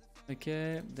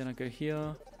 Okay, then I go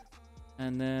here.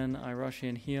 And then I rush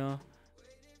in here.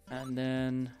 And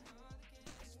then...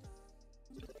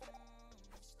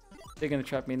 They're gonna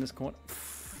trap me in this corner.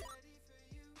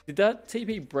 Did that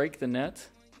TP break the net?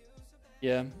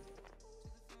 Yeah.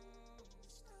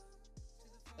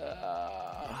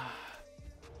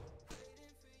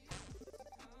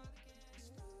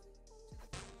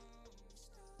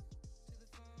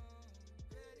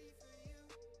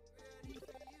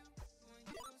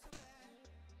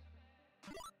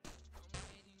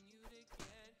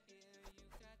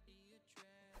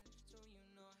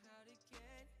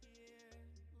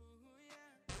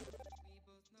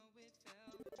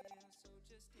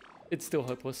 It's still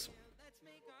hopeless.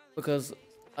 Because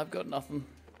I've got nothing.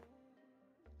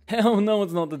 Hell no,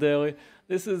 it's not the daily.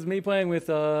 This is me playing with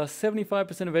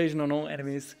 75% evasion on all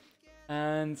enemies.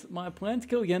 And my plan to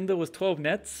kill Yenda was 12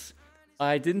 nets.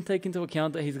 I didn't take into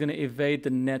account that he's going to evade the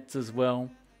nets as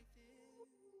well.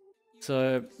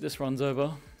 So this runs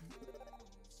over.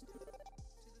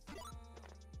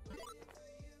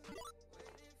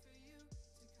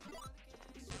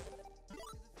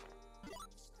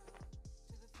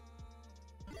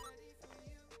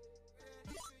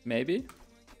 Maybe.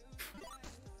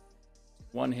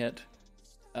 One hit.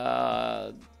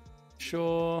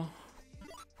 Sure.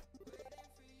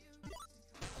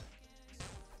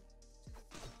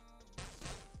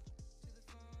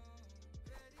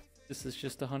 This is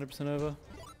just 100% over.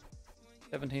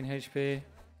 17 HP.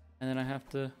 And then I have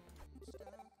to...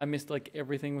 I missed like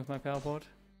everything with my power pod.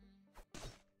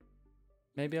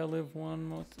 Maybe I'll live one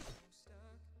more.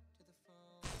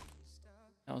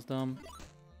 That was dumb.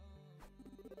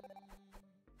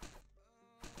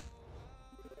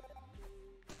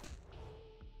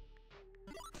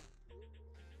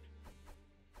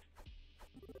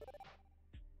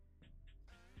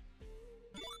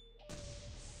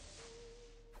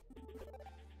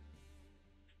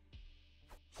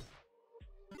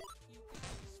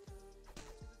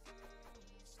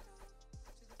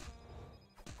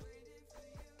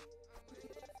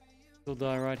 He'll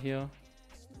die right here.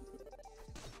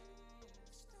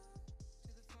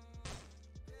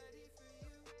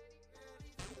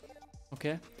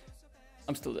 Okay.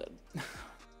 I'm still dead.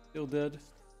 Still dead.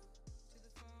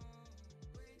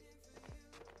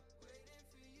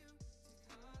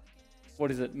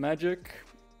 What is it? Magic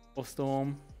or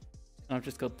storm? And I've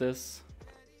just got this.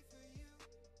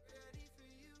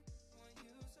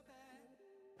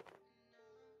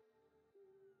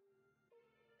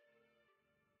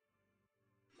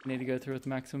 Need to go through its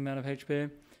maximum amount of HP.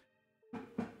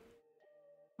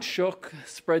 Shock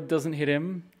spread doesn't hit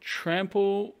him.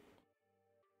 Trample.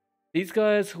 These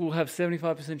guys will have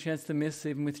 75% chance to miss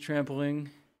even with trampling.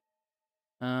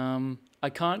 I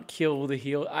can't kill the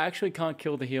heal. I actually can't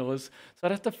kill the healers, so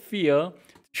I'd have to fear to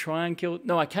try and kill.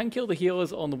 No, I can kill the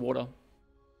healers on the water,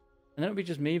 and that would be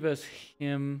just me versus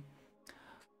him.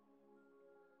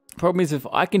 Problem is, if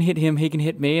I can hit him, he can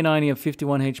hit me, and I only have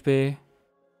 51 HP.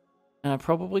 And I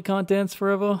probably can't dance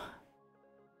forever.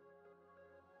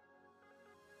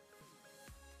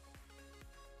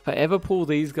 If I ever pull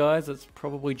these guys, that's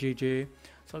probably GG.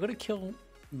 So I gotta kill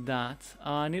that.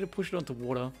 I need to push it onto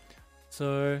water.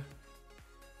 So...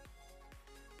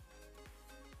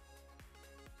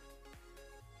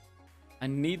 I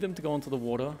need them to go onto the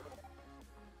water.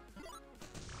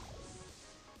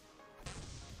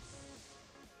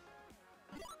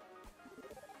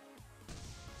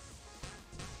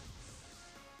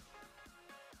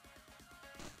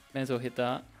 May as well hit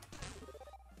that.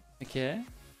 Okay.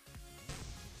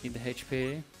 Need the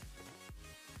HP.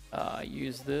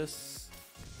 Use this.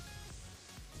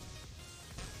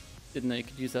 Didn't know you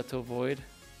could use that to avoid.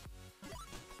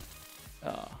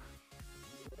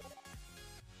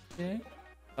 Okay.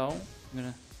 Oh, I'm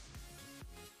gonna...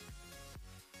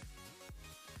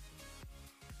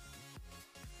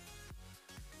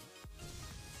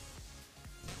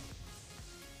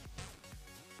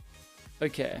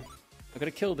 Okay. I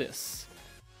gotta kill this.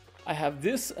 I have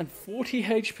this and 40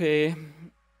 HP.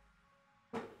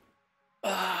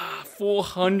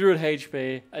 400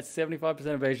 HP at 75%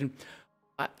 evasion.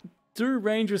 I do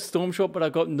range with Storm Shot, but I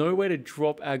got no way to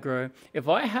drop aggro. If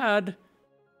I had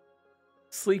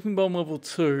Sleeping Bomb level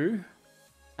 2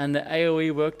 and the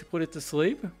AoE work to put it to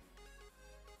sleep,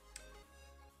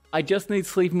 I just need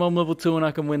Sleeping Bomb level 2 and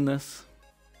I can win this.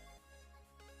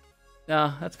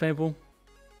 Ah, that's painful.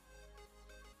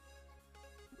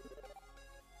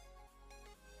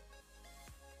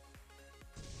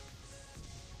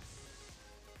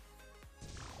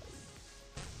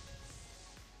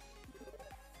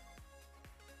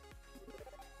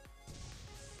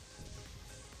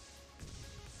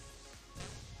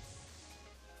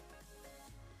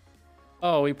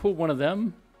 Oh, we pulled one of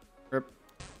them. Rip.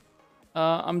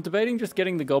 I'm debating just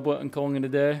getting the goblet and calling it a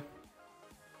day.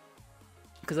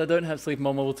 because I don't have Sleep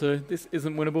Mom level 2. This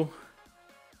isn't winnable.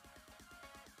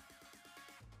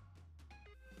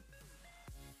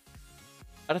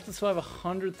 I'd have to survive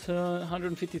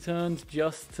 150 turns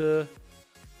just to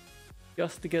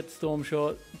get Storm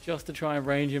Shot, just to try and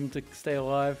range him to stay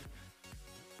alive.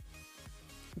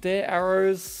 Their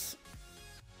arrows,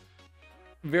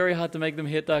 very hard to make them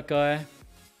hit that guy.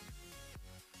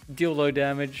 Deal low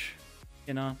damage,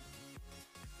 you know.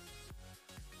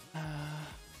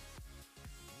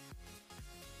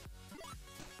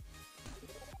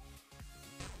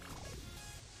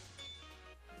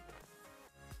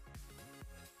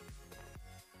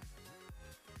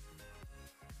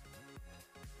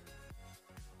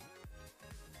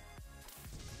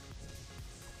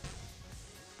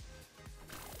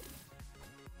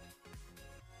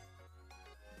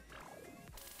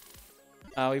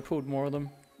 Oh, he pulled more of them.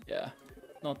 Yeah,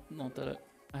 not that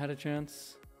I had a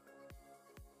chance.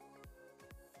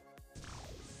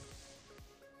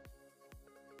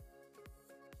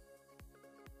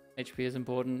 HP is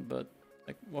important, but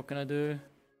like, what can I do?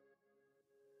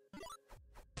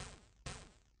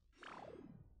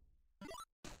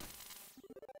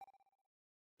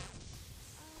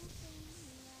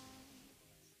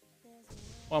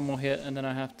 One more hit and then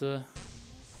I have to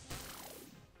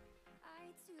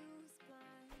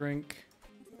drink.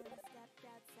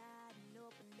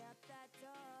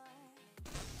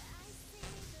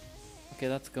 Okay,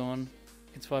 that's gone.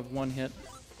 Can survive one hit.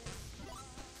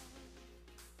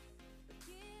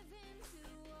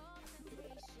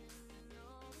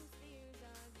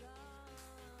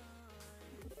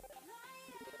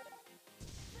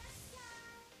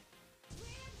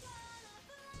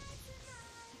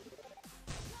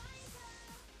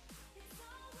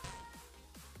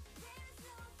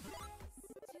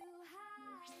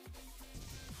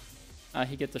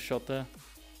 He gets a shot there.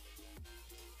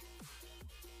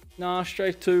 Nah,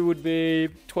 Strafe 2 would be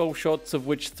 12 shots of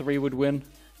which 3 would win.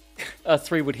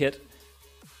 3 would hit.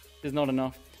 There's not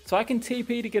enough. So I can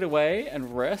TP to get away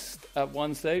and rest at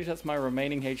one stage. That's my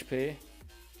remaining HP.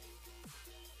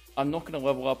 I'm not going to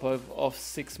level up off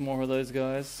 6 more of those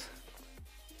guys.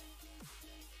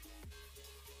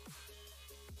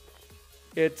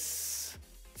 It's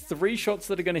 3 shots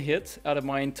that are going to hit out of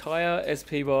my entire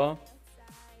SP bar,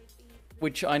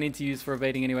 which I need to use for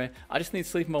evading anyway. I just need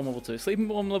Sleeping Bomb level 2. Sleeping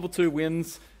Bomb level 2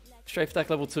 wins. Strafe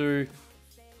Attack level 2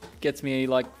 gets me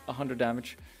like 100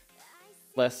 damage.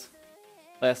 Less.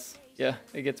 Yeah,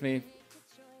 it gets me,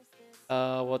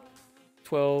 what,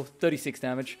 36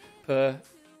 damage per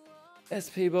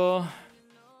SP bar.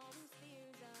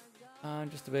 I'm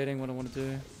just debating what I want to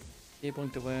do. He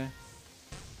blinked away.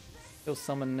 He'll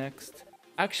summon next.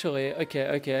 Actually,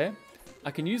 okay.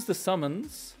 I can use the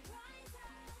summons.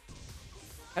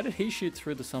 How did he shoot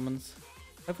through the summons?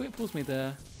 Hopefully it pulls me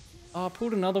there. Oh, I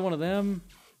pulled another one of them.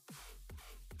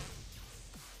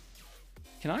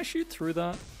 Can I shoot through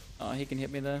that? Oh, he can hit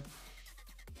me there.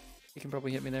 He can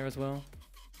probably hit me there as well.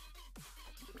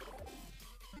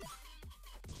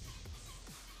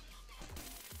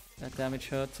 That damage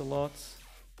hurts a lot.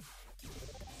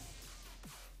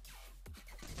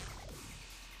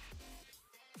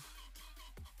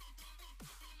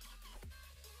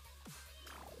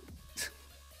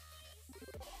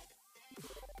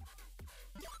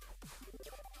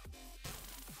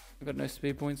 I've got no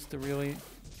speed points to really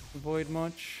avoid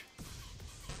much.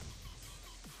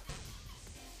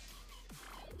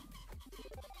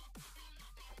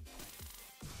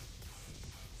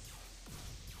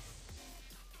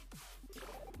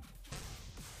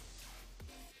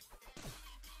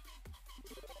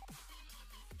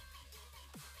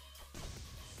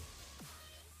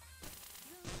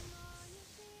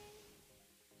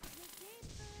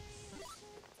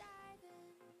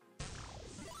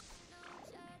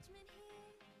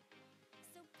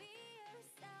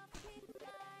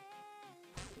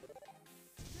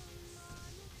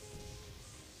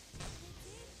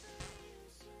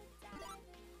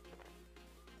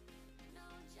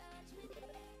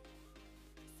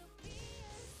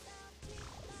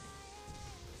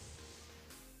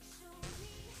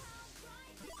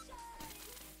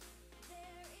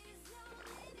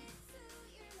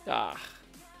 Ah.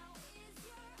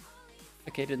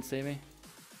 Okay, didn't see me.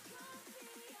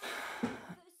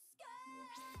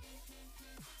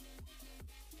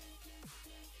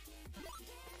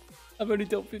 I've only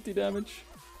dealt 50 damage.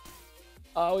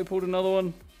 Ah, we pulled another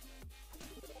one.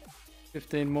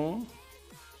 15 more.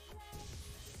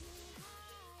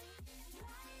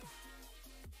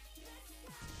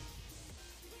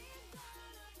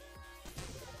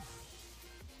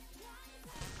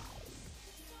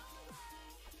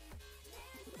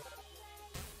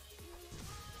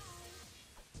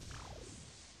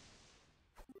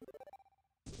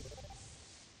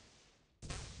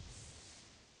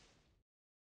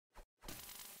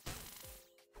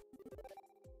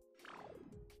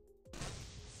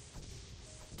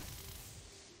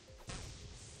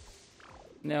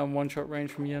 Now I'm one-shot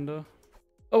range from Yender.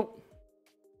 Oh!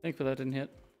 Thankfully that didn't hit.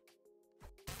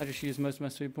 I just used most of my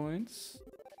speed points.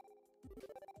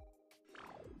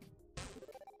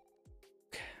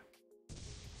 Okay.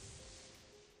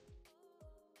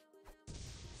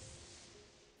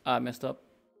 I messed up.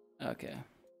 Okay.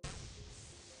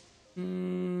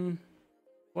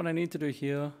 What I need to do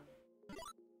here...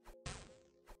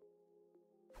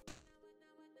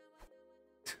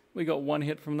 We got one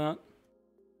hit from that.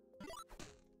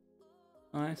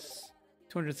 Nice.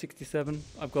 267.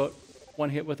 I've got one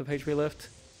hit worth of HP left.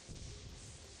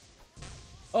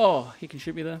 Oh, he can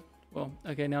shoot me there. Well,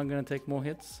 okay, now I'm going to take more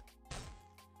hits.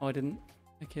 Oh, I didn't.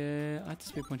 Okay, I have to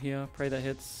speed point here. Pray that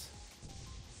hits.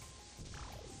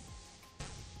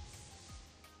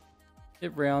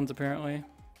 It rounds, apparently.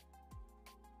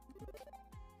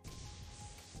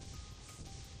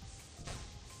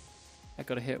 I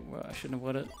got a hit where I shouldn't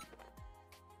have got it.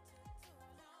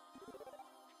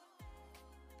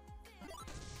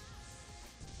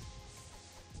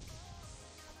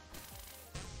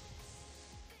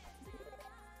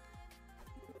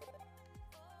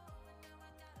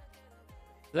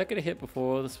 Does that get a hit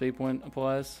before the speed point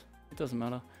applies? It doesn't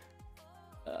matter.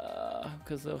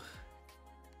 Because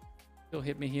they'll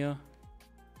hit me here.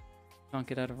 Can't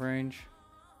get out of range.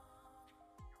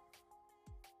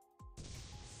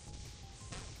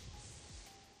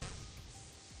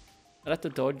 I'd have to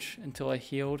dodge until I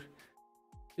healed.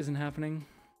 Isn't happening.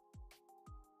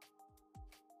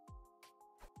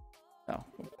 Oh.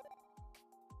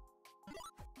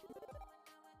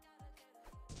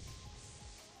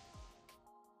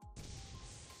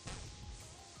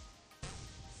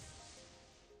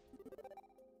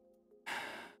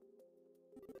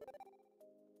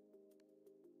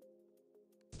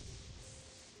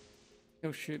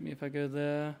 He'll shoot me if I go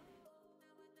there.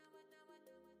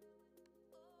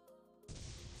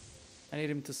 I need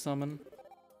him to summon.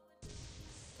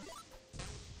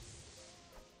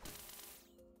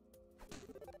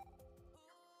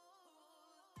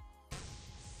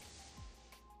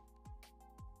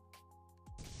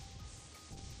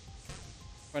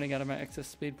 Running out of my excess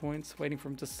speed points, waiting for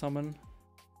him to summon.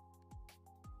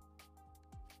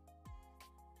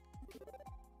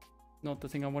 Not the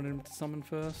thing I wanted him to summon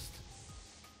first.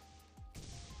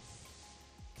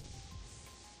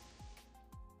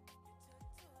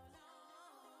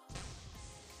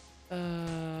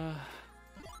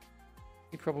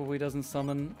 He probably doesn't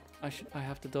summon. I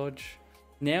have to dodge.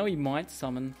 Now he might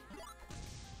summon.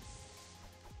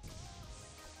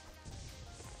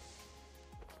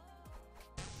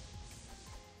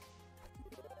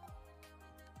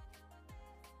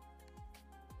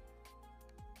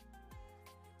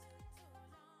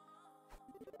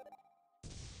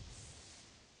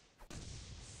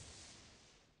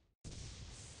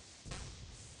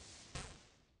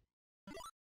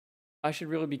 I should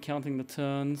really be counting the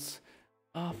turns.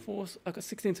 Ah, I got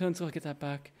 16 turns till I get that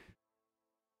back.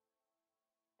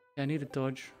 Yeah, I need a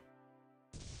dodge.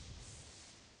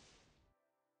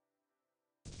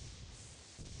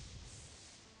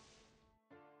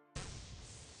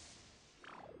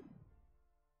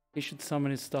 He should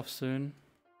summon his stuff soon.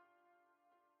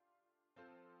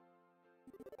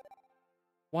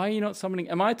 Why are you not summoning?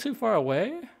 Am I too far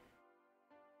away?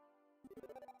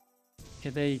 Okay,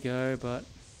 there you go, but...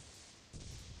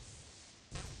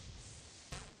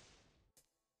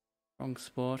 Wrong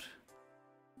spot.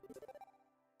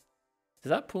 Does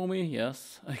that pull me?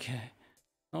 Yes. Okay.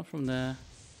 Not from there.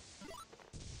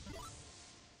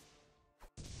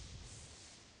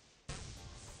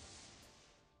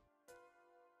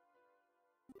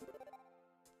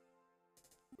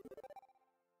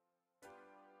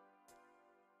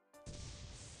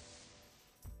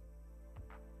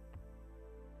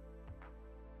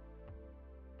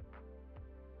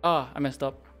 Ah, I messed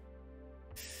up.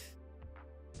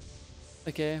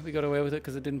 Okay, we got away with it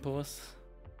because it didn't pull us.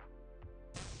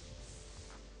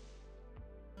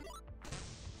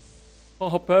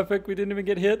 Oh, perfect. We didn't even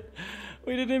get hit.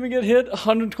 We didn't even get hit.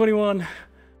 121.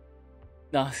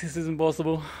 Nah, this isn't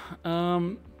possible.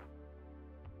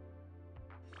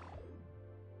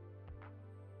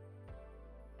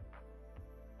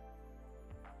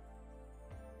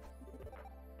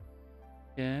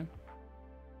 Yeah.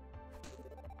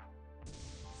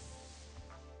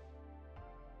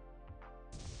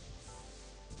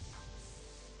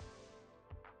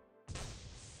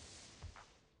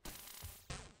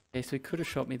 Okay, so he could have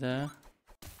shot me there.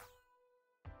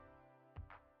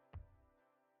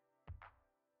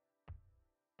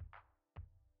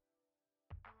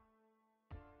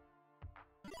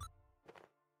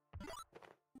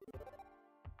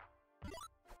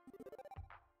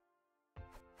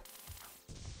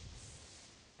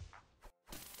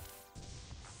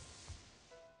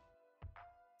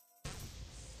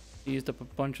 Used up a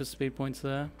bunch of speed points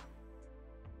there.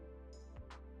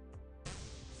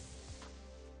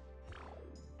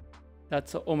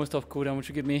 That's almost off cooldown, which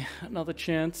will give me another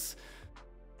chance.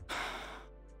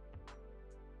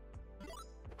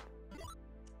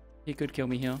 He could kill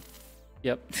me here.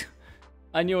 Yep.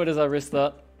 I knew it as I risked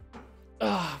that.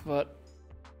 But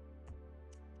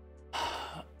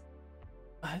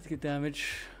I had to get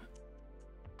damage.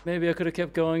 Maybe I could have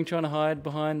kept going, trying to hide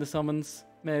behind the summons.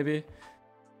 Maybe.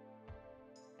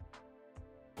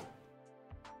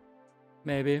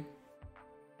 Maybe.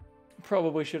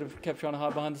 Probably should have kept trying to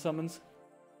hide behind the summons.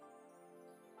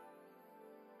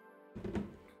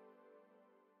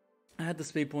 I had the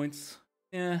speed points.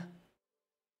 Yeah.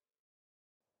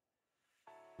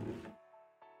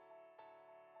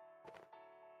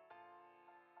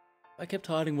 I kept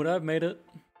hiding, would I have made it?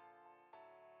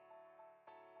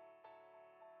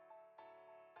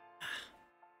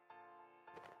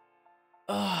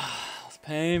 Ah, it's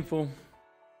painful.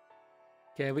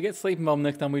 Okay, we get Sleeping Bomb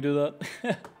next time we do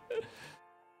that.